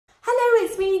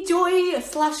me, Joy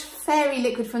 / fairy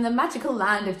liquid from the magical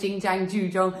land of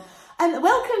JingJangJooJong. And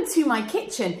welcome to my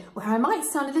kitchen, where I might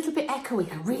sound a little bit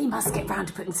echoey. I really must get round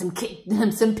to putting some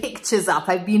pictures up.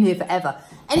 I've been here forever.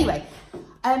 Anyway,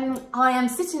 I am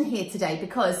sitting here today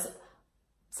because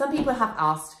some people have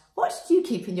asked, what do you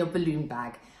keep in your balloon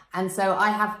bag? And so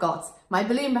I have got my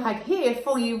balloon bag here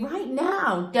for you right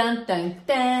now. Dun, dun,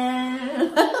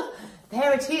 dun.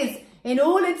 There it is in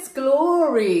all its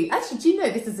glory. Actually, do you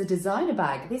know this is a designer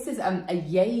bag? This is a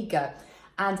Jaeger,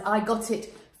 and I got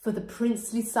it for the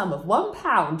princely sum of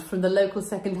 £1 from the local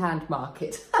second-hand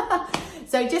market.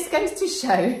 So it just goes to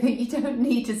show that you don't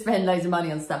need to spend loads of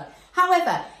money on stuff.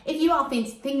 However, if you are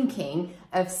thinking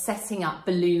of setting up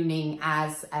ballooning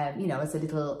as, you know, as a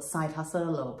little side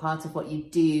hustle or part of what you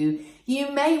do,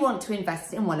 you may want to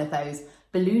invest in one of those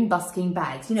balloon busking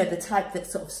bags, you know, the type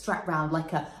that's sort of strapped round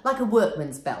like a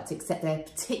workman's belt, except they're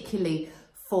particularly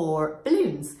for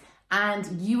balloons. And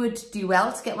you would do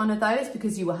well to get one of those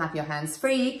because you will have your hands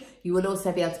free. You will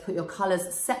also be able to put your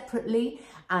colours separately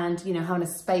and, you know, having a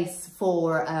space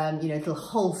for, you know, a little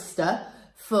holster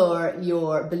for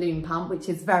your balloon pump, which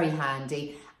is very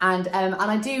handy. And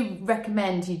I do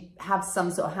recommend you have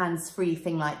some sort of hands-free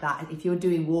thing like that if you're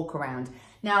doing walk around.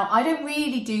 Now, I don't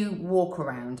really do walk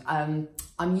around.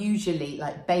 I'm usually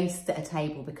like based at a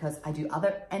table because I do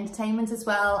other entertainment as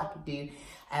well. I could do,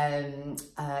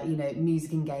 you know,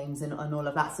 music and games and all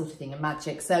of that sort of thing, and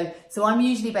magic. So I'm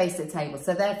usually based at a table.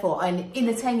 So therefore, in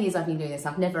the 10 years I've been doing this,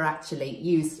 I've never actually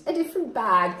used a different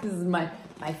bag. This is my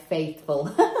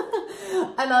faithful.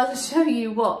 And I'll show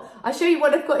you what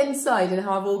I've got inside and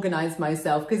how I've organised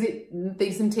myself, because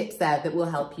there's some tips there that will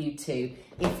help you too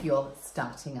if you're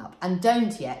starting up and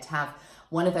don't yet have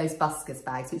one of those buskers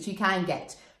bags, which you can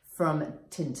get from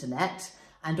Tinternet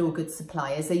and all good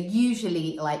suppliers. They're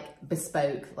usually like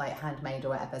bespoke, like handmade or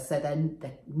whatever, so they're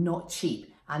not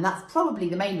cheap. And that's probably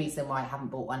the main reason why I haven't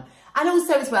bought one. And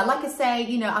also as well, like I say,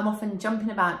 you know, I'm often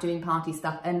jumping about doing party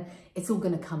stuff and it's all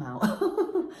going to come out.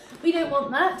 We don't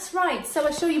want that. Right, so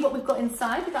I'll show you what we've got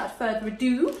inside without further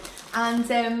ado. And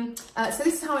so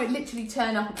this is how it literally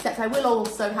turn up, except I will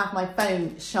also have my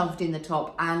phone shoved in the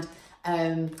top and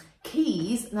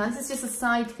keys. Now this is just a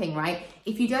side thing, right?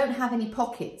 If you don't have any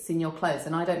pockets in your clothes,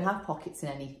 and I don't have pockets in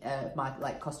any of my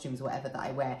like costumes or whatever that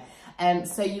I wear,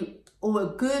 so a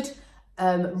good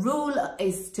rule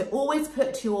is to always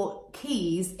put your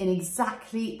keys in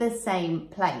exactly the same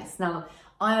place. Now,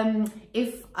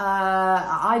 if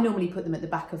I normally put them at the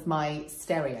back of my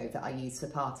stereo that I use for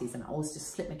parties, and I always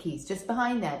just slip my keys just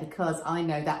behind there because I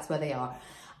know that's where they are.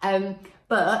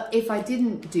 But if I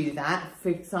didn't do that, for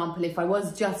example, if I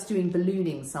was just doing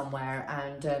ballooning somewhere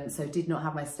and so did not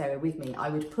have my stereo with me, I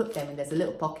would put them, and there's a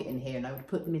little pocket in here, and I would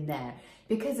put them in there,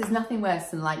 because there's nothing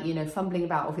worse than, like, you know, fumbling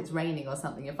about, or if it's raining or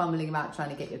something, you're fumbling about trying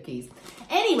to get your keys.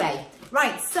 Anyway,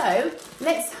 right, so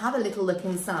let's have a little look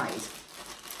inside.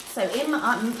 So in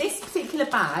this particular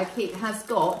bag, it has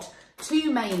got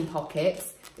two main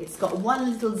pockets. It's got one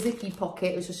little zippy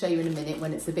pocket, which I'll show you in a minute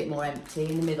when it's a bit more empty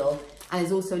in the middle. And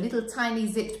there's also a little tiny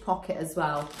zipped pocket as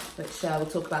well, which we'll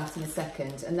talk about in a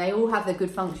second. And they all have their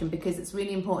good function because it's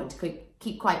really important to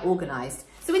keep quite organised.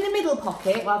 So in the middle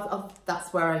pocket, well,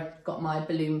 that's where I got my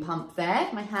balloon pump there,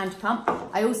 my hand pump.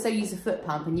 I also use a foot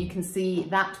pump, and you can see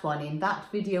that one in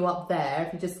that video up there.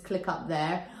 If you just click up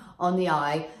there on the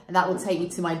eye, and that will take you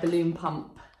to my balloon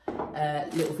pump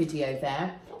little video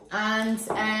there. And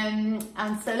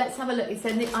so let's have a look. It's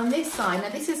on this side. Now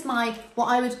this is what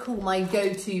I would call my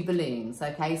go-to balloons.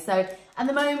 Okay, so at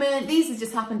the moment these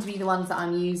just happen to be the ones that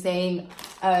I'm using.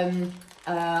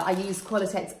 I use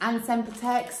Qualitex and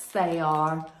Sempertex. They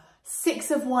are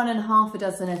 6 of one and half a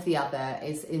dozen of the other,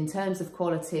 is in terms of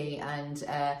quality. And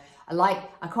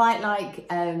I quite like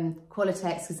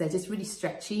Qualitex because they're just really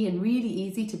stretchy and really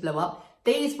easy to blow up.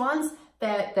 These ones,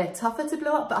 they're tougher to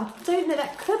blow up, but I don't know,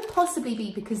 that could possibly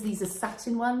be because these are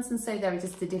satin ones, and so they're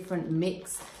just a different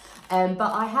mix. But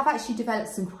I have actually developed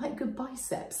some quite good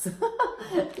biceps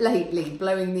lately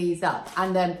blowing these up,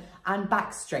 and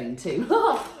back strain too.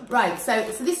 Right, so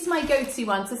this is my go-to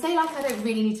one. So say like I don't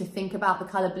really need to think about the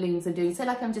colour balloons I'm doing. Say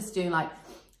like I'm just doing like,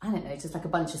 I don't know, just like a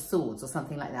bunch of swords or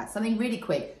something like that. Something really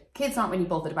quick. Kids aren't really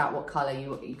bothered about what colour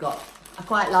you got. I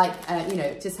quite like, you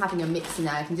know, just having a mix in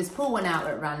there. I can just pull one out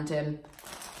at random.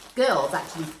 Girls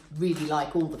actually really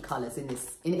like all the colours in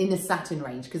this, in the satin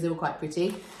range, because they're all quite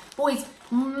pretty. Boys,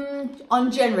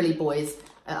 generally boys,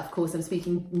 of course I'm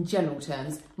speaking in general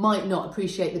terms, might not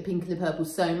appreciate the pink and the purple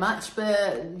so much,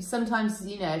 but sometimes,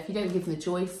 you know, if you don't give them a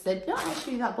choice, they're not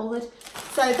actually that bothered.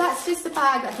 So that's just a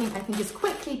bag that I think I can just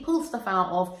quickly pull stuff out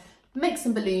of, make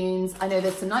some balloons. I know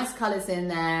there's some nice colours in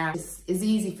there. It's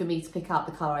easy for me to pick out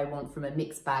the colour I want from a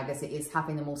mixed bag as it is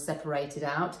having them all separated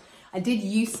out. I did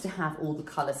used to have all the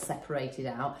colours separated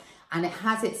out, and it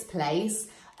has its place,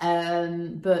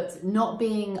 but not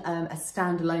being a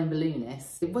standalone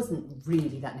balloonist, it wasn't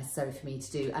really that necessary for me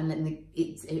to do. And then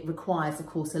it requires, of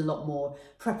course, a lot more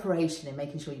preparation in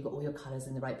making sure you've got all your colours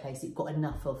in the right place, you've got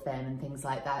enough of them and things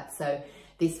like that. So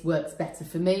this works better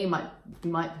for me. You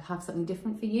might have something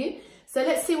different for you. So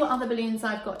let's see what other balloons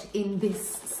I've got in this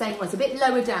same one. It's a bit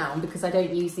lower down because I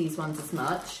don't use these ones as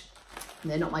much.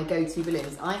 They're not my go-to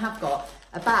balloons. I have got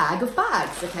a bag of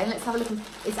bags. Okay, let's have a look.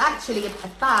 It's actually a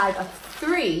bag of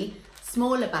 3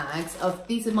 smaller bags of,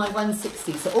 these are my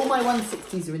 160s. So all my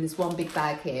 160s are in this one big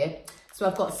bag here. So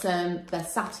I've got the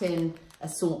satin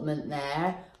assortment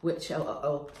there, which,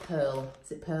 pearl,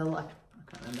 is it pearl? I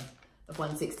can't remember, of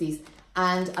 160s.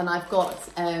 And I've got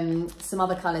some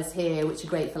other colours here, which are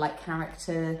great for like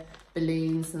character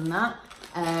balloons and that.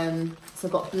 So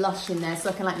I've got blush in there, so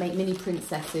I can like make mini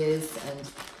princesses and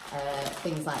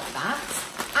things like that.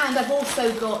 And I've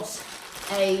also got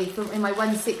in my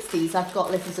 160s, I've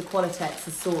got, this is a Qualitex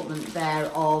assortment there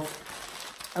of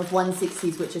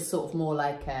 160s, which are sort of more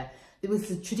like, it was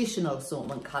the traditional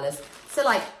assortment colours. So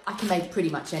like, I can make pretty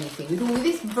much anything. With all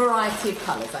this variety of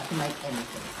colours, I can make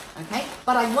anything, okay?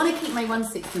 But I want to keep my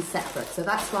 160s separate, so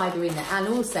that's why they're in there. And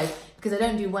also, because I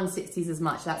don't do 160s as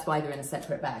much, that's why they're in a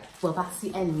separate bag. Well, that's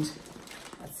the end.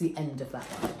 That's the end of that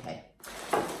one, okay.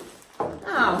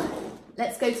 Now,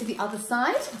 let's go to the other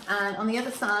side. And on the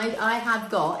other side, I have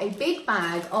got a big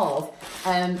bag of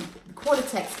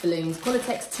Qualitex balloons,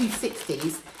 Qualitex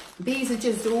 260s. These are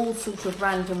just all sorts of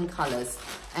random colours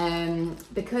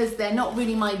because they're not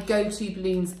really my go-to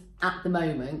balloons at the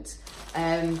moment.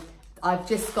 I've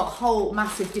just got a whole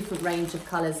massive different range of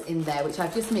colours in there, which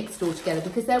I've just mixed all together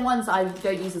because they're ones I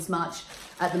don't use as much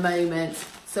at the moment.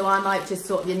 So I might just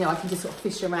sort of, you know, I can just sort of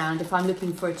fish around. If I'm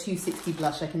looking for a 260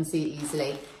 blush, I can see it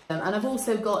easily. And I've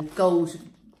also got gold,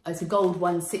 it's a gold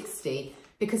 160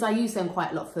 because I use them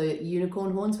quite a lot for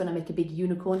unicorn horns when I make a big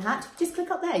unicorn hat. Just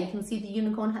click up there, you can see the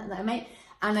unicorn hat that I make.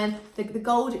 And then the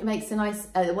gold, it makes a nice,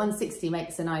 160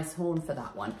 makes a nice horn for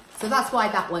that one. So that's why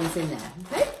that one's in there,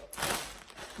 okay?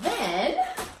 Then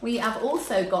we have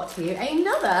also got here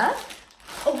another,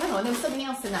 oh hang on, there was something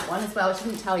else in that one as well, which I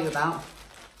didn't tell you about.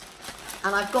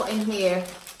 And I've got in here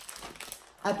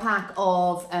a pack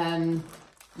of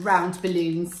round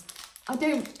balloons. I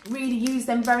don't really use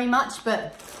them very much,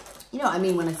 but you know what I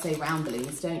mean when I say round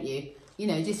balloons, don't you? You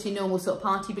know, just your normal sort of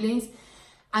party balloons.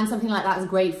 And something like that is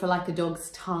great for like a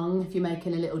dog's tongue. If you're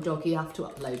making a little doggy, you have to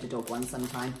upload a dog one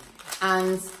sometime.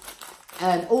 And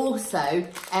also,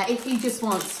 if you just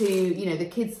want to, you know, the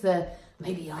kids are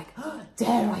maybe like, oh,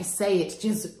 dare I say it,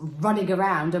 just running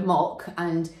around amok,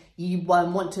 and you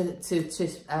want to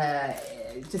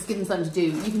just give them something to do,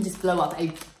 you can just blow up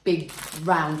a big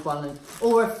round one,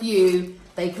 or a few.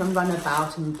 They can run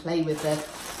about and play with the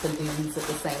balloons at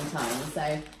the same time.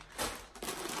 So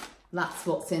that's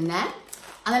what's in there.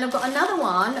 And then I've got another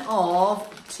one of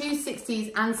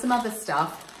 260s and some other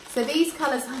stuff. So these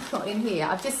colours I've got in here,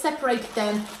 I've just separated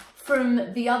them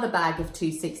from the other bag of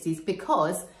 260s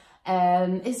because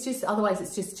it's just, otherwise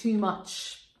it's just too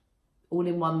much all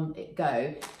in one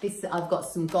go. This, I've got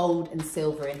some gold and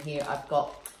silver in here. I've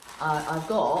got, I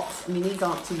mean, these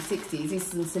aren't 260s,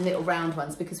 these are some little round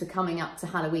ones because we're coming up to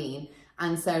Halloween.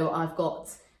 And so I've got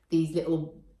these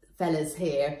little fellas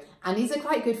here, and these are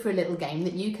quite good for a little game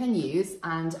that you can use.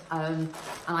 And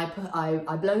I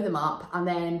blow them up, and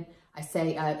then I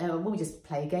say, we'll just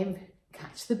play a game,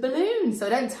 catch the balloon. So I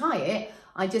don't tie it,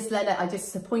 I just let it, I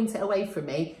just point it away from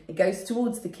me. It goes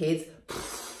towards the kids,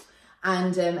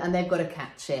 and they've got to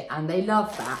catch it, and they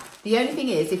love that. The only thing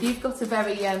is, if you've got a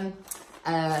very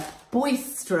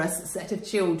boisterous set of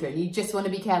children, you just want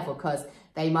to be careful because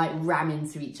they might ram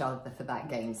into each other for that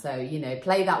game. So, you know,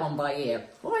 play that one by ear.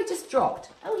 Oh, I just dropped.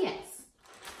 Oh, yes.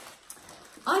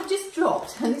 I've just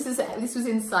dropped, and this was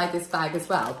inside this bag as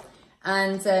well.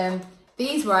 And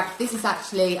this is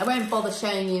actually, I won't bother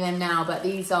showing you them now, but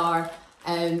these are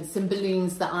some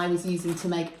balloons that I was using to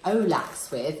make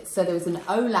Olafs with. So there was an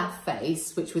Olaf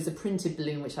face, which was a printed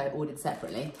balloon, which I ordered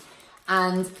separately.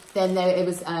 And then it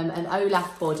was an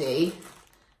Olaf body.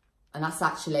 And that's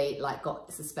actually like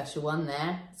it's a special one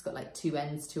there. It's got like 2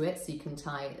 ends to it, so you can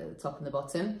tie it at the top and the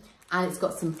bottom. And it's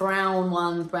got some brown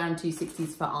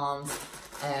 260s for arms.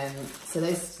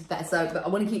 But I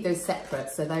want to keep those separate.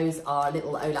 So those are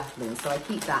little Olaf balloons. So I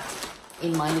keep that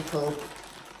in my little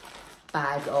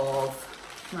bag of,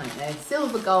 I don't know,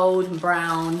 silver, gold and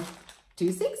brown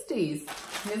 260s.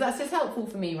 You know, that's just helpful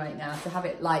for me right now to have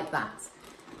it like that.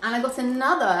 And I've got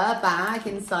another bag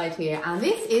inside here, and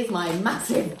this is my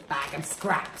massive bag of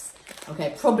scraps.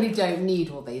 Okay, probably don't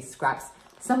need all these scraps.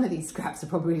 Some of these scraps are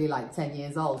probably like 10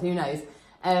 years old, who knows?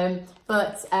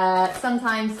 But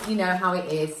sometimes, you know how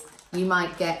it is, you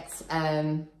might get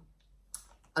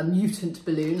a mutant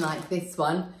balloon like this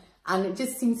one, and it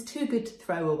just seems too good to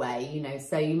throw away, you know,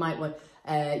 so you might want,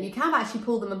 you can actually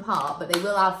pull them apart, but they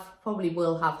will have, probably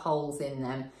will have holes in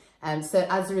them. So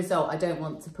as a result, I don't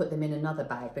want to put them in another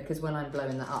bag, because when I'm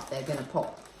blowing that up, they're going to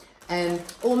pop.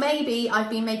 Or maybe I've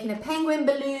been making a penguin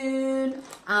balloon, and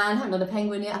I haven't done a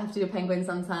penguin yet. I have to do a penguin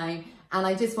sometime. And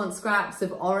I just want scraps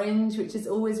of orange, which is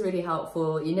always really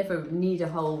helpful. You never need a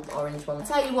whole orange one. I'll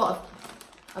tell you what,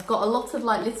 I've got a lot of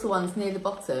like little ones near the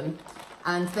bottom,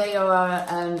 and they are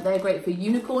they're great for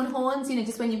unicorn horns, you know,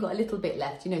 just when you've got a little bit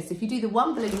left, you know. So if you do the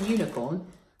one balloon unicorn,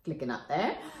 clicking up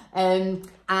there, and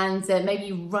maybe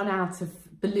you run out of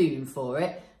balloon for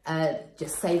it,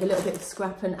 just save a little bit of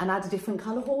scrap and add a different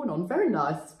colour horn on. Very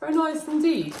nice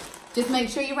indeed. Just make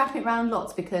sure you wrap it around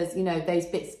lots, because, you know, those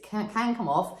bits can come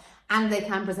off and they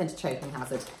can present a choking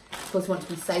hazard. Of course, you want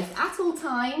to be safe at all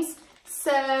times.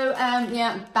 So,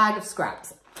 yeah, bag of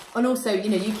scraps. And also, you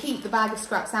know, you keep the bag of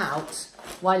scraps out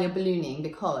while you're ballooning,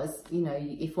 because, you know,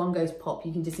 if one goes pop,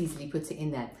 you can just easily put it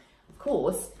in there. Of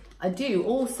course, I do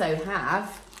also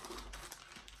have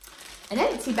an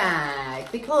empty bag,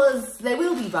 because there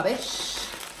will be rubbish.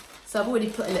 So I've already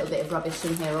put a little bit of rubbish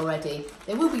in here already.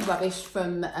 There will be rubbish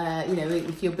from, you know,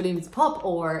 if your balloons pop,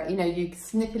 or, you know, you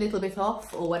snip a little bit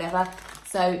off or whatever.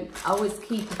 So I always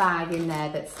keep a bag in there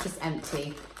that's just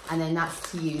empty, and then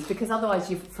that's to use, because otherwise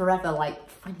you're forever like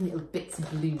finding little bits of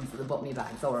balloons at the bottom of your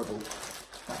bag. It's horrible.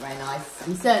 Not very nice.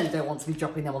 We certainly don't want to be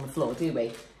dropping them on the floor, do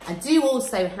we? I do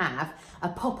also have a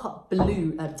pop-up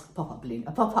bin,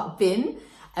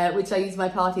 which I use in my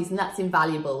parties, and that's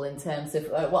invaluable in terms of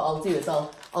what I'll do is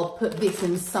I'll put this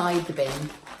inside the bin.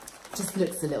 Just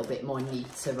looks a little bit more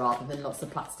neater rather than lots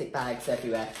of plastic bags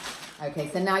everywhere. Okay,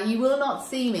 so now you will not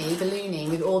see me ballooning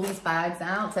with all these bags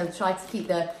out. So try to keep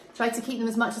them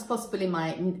as much as possible in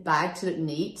my bag to look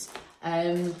neat,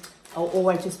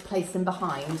 or I just place them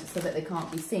behind so that they can't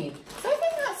be seen. So I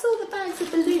think that's all the bags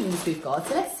of balloons we've got.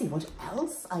 So let's see what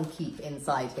else I keep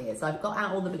inside here. So I've got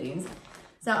out all the balloons.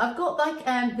 So I've got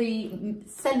like the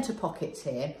centre pocket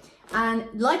here, and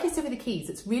like I said with the keys,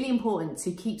 it's really important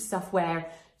to keep stuff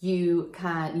where you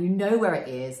know where it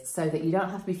is, so that you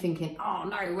don't have to be thinking, oh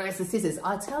no, where's the scissors?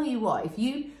 I'll tell you what, if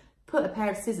you put a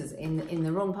pair of scissors in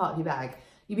the wrong part of your bag,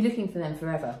 you'll be looking for them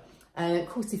forever. Of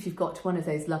course, if you've got one of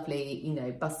those lovely, you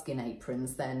know, buskin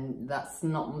aprons, then that's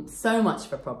not so much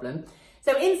of a problem.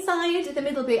 So inside the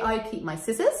middle bit, I keep my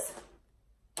scissors.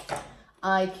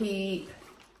 I keep,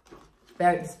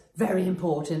 very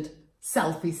important,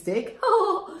 selfie stick.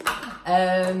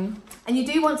 And you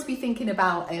do want to be thinking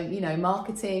about, you know,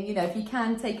 marketing. You know, if you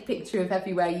can take a picture of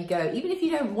everywhere you go, even if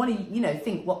you don't want to, you know,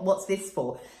 think what's this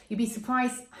for, you'd be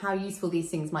surprised how useful these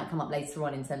things might come up later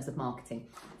on in terms of marketing.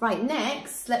 Right,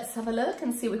 next, let's have a look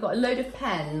and see. We've got a load of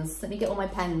pens. Let me get all my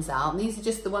pens out. And these are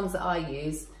just the ones that I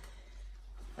use.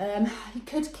 You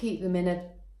could keep them in a,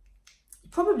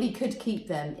 probably could keep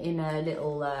them in a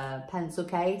little pencil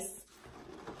case.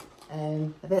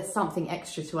 There's something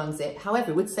extra to unzip.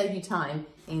 However, it would save you time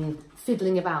in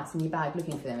fiddling about in your bag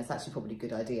looking for them. It's actually probably a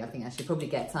good idea. I think I should probably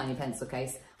get a tiny pencil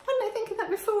case. Why didn't I think of that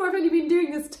before? I've only been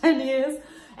doing this 10 years.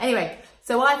 Anyway,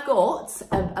 so I've got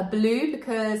a blue,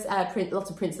 because lots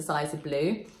of Princess eyes are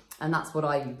blue, and that's what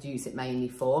I use it mainly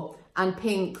for, and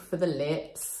pink for the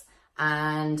lips.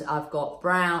 And I've got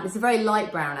brown. It's a very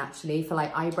light brown actually for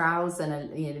like eyebrows, and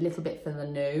a little bit for the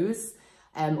nose,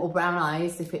 or brown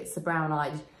eyes if it's a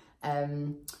brown-eyed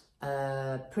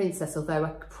princess, although I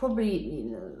could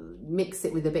probably mix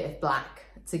it with a bit of black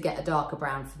to get a darker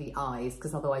brown for the eyes,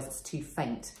 because otherwise it's too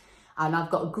faint. And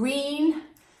I've got green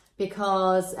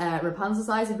because Rapunzel's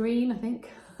eyes are green, I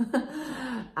think.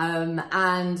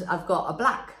 And I've got a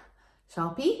black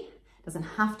Sharpie. Doesn't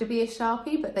have to be a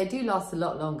Sharpie, but they do last a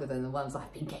lot longer than the ones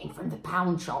I've been getting from the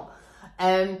pound shop.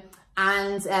 And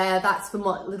that's for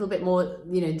a little bit more,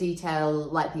 you know, detail,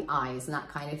 like the eyes and that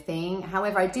kind of thing.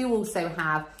 However, I do also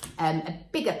have a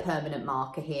bigger permanent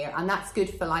marker here, and that's good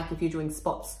for like if you're drawing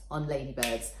spots on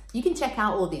ladybirds. You can check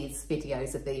out all these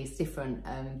videos of these different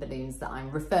balloons that I'm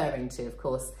referring to, of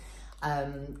course,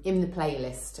 in the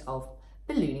playlist of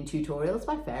ballooning tutorials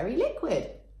by Fairy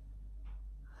Liquid.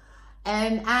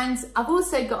 And I've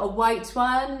also got a white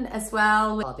one as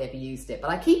well. I've hardly ever used it,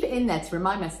 but I keep it in there to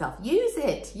remind myself, use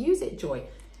it, Joy.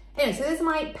 Anyway, so there's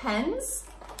my pens.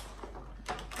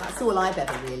 That's all I've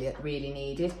ever really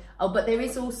needed. Oh, but there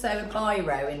is also a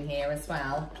biro in here as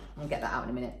well. I'll get that out in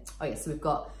a minute. Oh yeah, so we've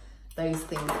got those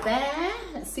things there.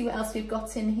 Let's see what else we've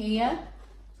got in here.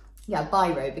 Yeah,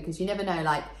 biro, because you never know,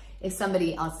 like if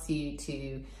somebody asks you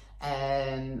to,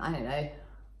 I don't know,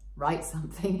 write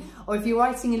something, or if you're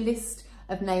writing a list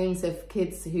of names of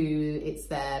kids who it's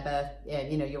their birth,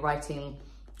 you know, you're writing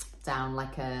down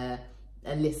like a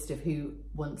list of who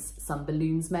wants some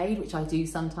balloons made, which I do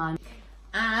sometimes.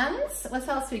 And what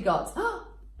else we got? Oh,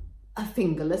 a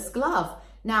fingerless glove.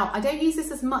 Now, I don't use this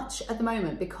as much at the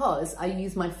moment because I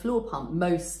use my floor pump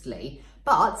mostly,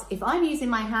 but if I'm using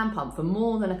my hand pump for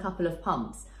more than a couple of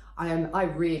pumps, I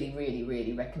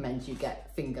really recommend you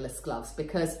get fingerless gloves,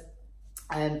 because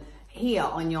here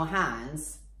on your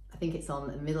hands, I think it's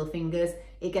on the middle fingers,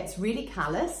 it gets really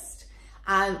calloused.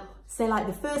 And say like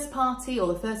the first party or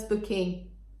the first booking,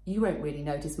 you won't really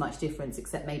notice much difference,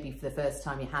 except maybe for the first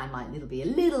time your hand might be a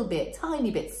little bit,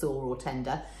 tiny bit sore or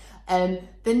tender.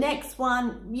 The next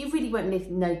one, you really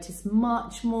won't notice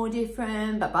much more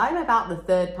different, but by about the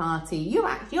third party, your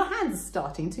hands are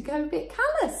starting to go a bit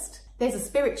calloused. There's a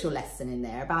spiritual lesson in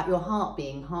there about your heart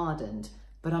being hardened,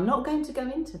 but I'm not going to go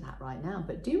into that right now,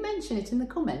 but do mention it in the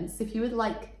comments if you would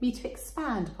like me to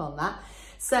expand upon that.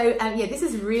 So yeah, this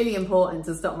is really important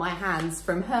to stop my hands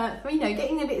from you know,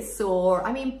 getting a bit sore.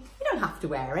 I mean, you don't have to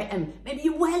wear it, and maybe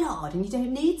you're well hard and you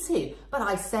don't need to, but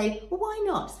I say, well, why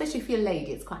not? Especially if you're a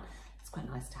lady, it's quite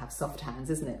nice to have soft hands,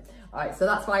 isn't it? All right, so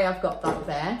that's why I've got that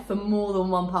there for more than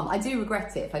one pump. I do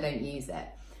regret it if I don't use it.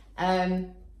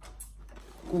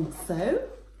 Also,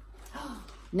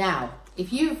 now,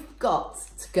 if you've got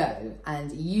to go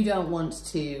and you don't want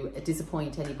to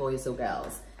disappoint any boys or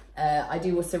girls, I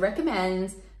do also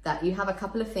recommend that you have a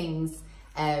couple of things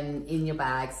in your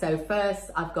bag. So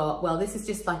first I've got, well, this is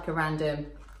just like a random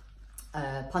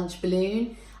punch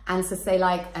balloon. And so say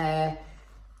like,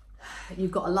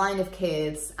 you've got a line of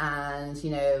kids and, you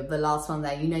know, the last one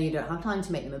there, you know, you don't have time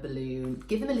to make them a balloon.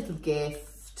 Give them a little gift.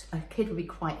 A kid will be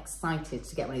quite excited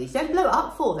to get one of these. Don't blow it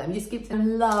up for them, just give them a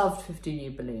loved 50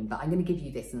 balloon, but I'm going to give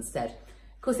you this instead.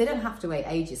 Of course, they don't have to wait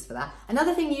ages for that.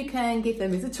 Another thing you can give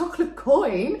them is a chocolate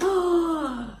coin.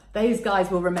 Those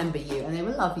guys will remember you and they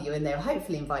will love you, and they'll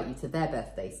hopefully invite you to their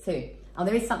birthdays too. And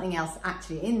there is something else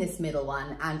actually in this middle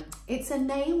one, and it's a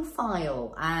nail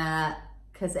file.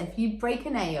 Because if you break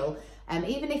a nail,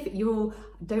 even if you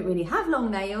don't really have long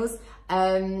nails,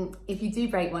 if you do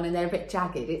break one and they're a bit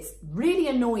jagged, it's really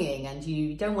annoying and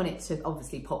you don't want it to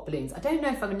obviously pop balloons. I don't know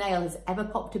if a nail has ever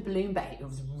popped a balloon, but it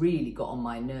was really got on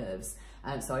my nerves.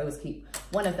 So I always keep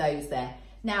one of those there.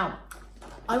 Now,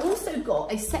 I've also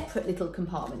got a separate little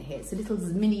compartment here. It's a little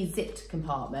mini zipped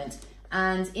compartment.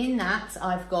 And in that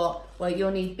I've got, well,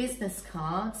 you'll need business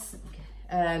cards.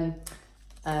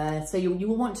 So you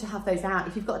will want to have those out.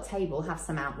 If you've got a table, have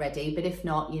some out ready, but if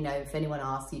not, you know, if anyone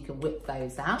asks, you can whip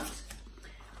those out.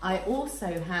 I also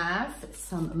have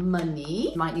some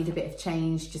money. You might need a bit of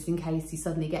change just in case you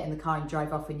suddenly get in the car and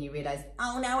drive off and you realise,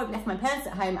 oh no, I've left my purse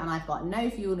at home and I've got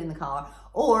no fuel in the car,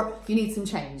 or you need some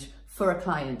change for a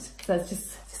client. So it's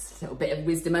just a little bit of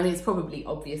wisdom. I mean, it's probably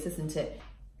obvious, isn't it?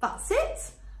 That's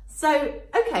it. So,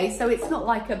 okay, so it's not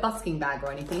like a busking bag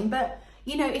or anything, but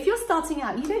you know, if you're starting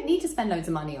out, you don't need to spend loads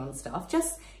of money on stuff.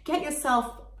 Just get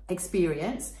yourself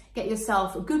experience, get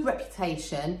yourself a good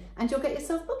reputation, and you'll get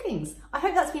yourself bookings. I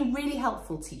hope that's been really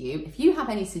helpful to you. If you have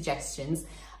any suggestions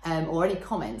or any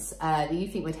comments that you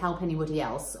think would help anybody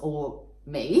else or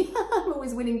me, I'm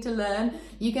always willing to learn.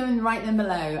 You go and write them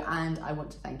below, and I want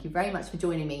to thank you very much for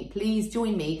joining me. Please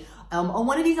join me on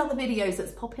one of these other videos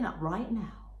that's popping up right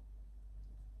now.